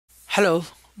Hello,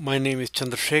 my name is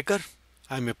Chandrasekhar.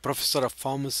 I'm a professor of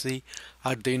pharmacy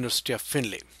at the University of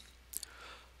Finlay.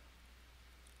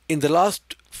 In the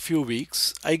last few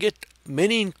weeks, I get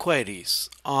many inquiries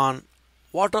on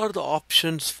what are the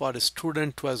options for a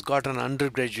student who has got an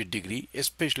undergraduate degree,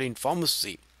 especially in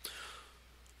pharmacy,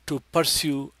 to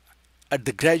pursue at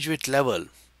the graduate level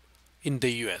in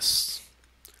the US.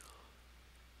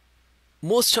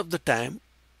 Most of the time,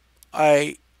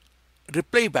 I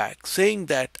reply back saying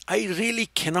that I really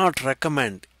cannot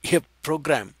recommend a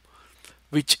program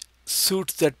which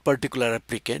suits that particular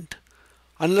applicant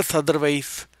unless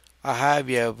otherwise I have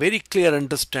a very clear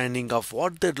understanding of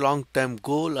what their long-term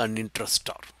goal and interest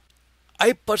are.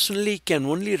 I personally can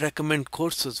only recommend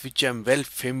courses which I am well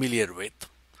familiar with.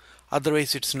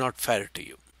 Otherwise, it's not fair to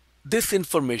you. This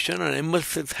information on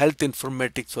immersive health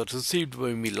informatics was received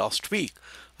by me last week,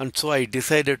 and so I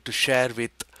decided to share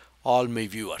with all my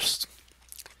viewers.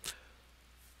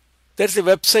 There's a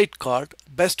website called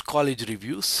Best College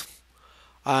Reviews,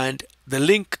 and the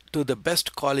link to the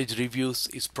Best College Reviews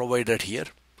is provided here.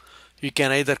 You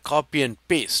can either copy and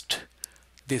paste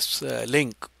this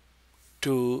link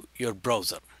to your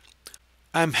browser.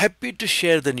 I'm happy to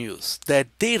share the news that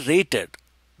they rated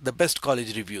the Best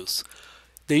College Reviews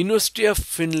the University of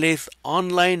Finlay's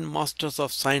online Masters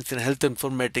of Science in Health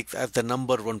Informatics as the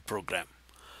 #1 program.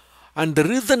 And the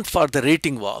reason for the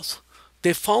rating was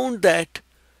they found that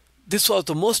this was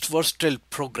the most versatile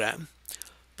program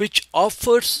which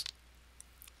offers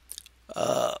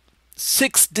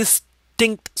 6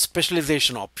 distinct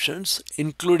specialization options,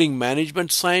 including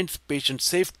management science, patient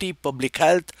safety, public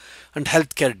health, and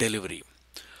healthcare delivery.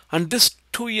 And this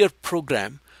 2-year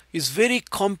program is very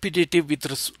competitive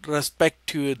with respect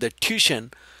to the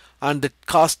tuition, and the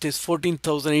cost is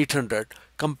 $14,800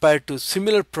 compared to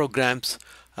similar programs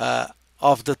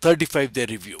of the 35 they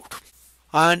reviewed.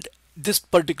 And this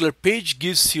particular page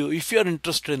gives you, if you are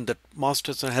interested in the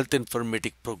Masters in Health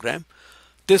Informatics program,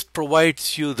 this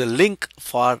provides you the link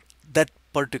for that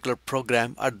particular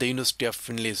program at the University of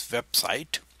Finlay's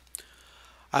website.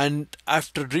 And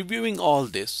after reviewing all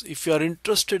this, if you are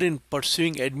interested in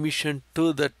pursuing admission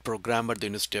to that program at the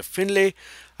University of Finlay,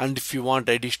 and if you want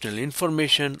additional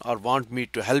information or want me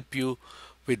to help you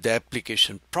with the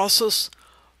application process,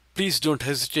 please don't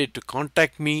hesitate to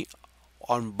contact me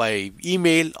by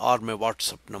email or my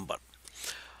WhatsApp number.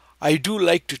 I do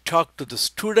like to talk to the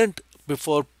student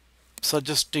before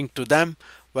suggesting to them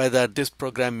whether this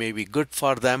program may be good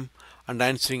for them and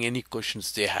answering any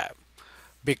questions they have,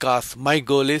 because my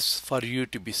goal is for you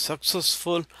to be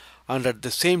successful and at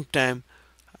the same time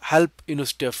help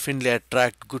University of Finlay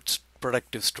attract good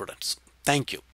productive students. Thank you.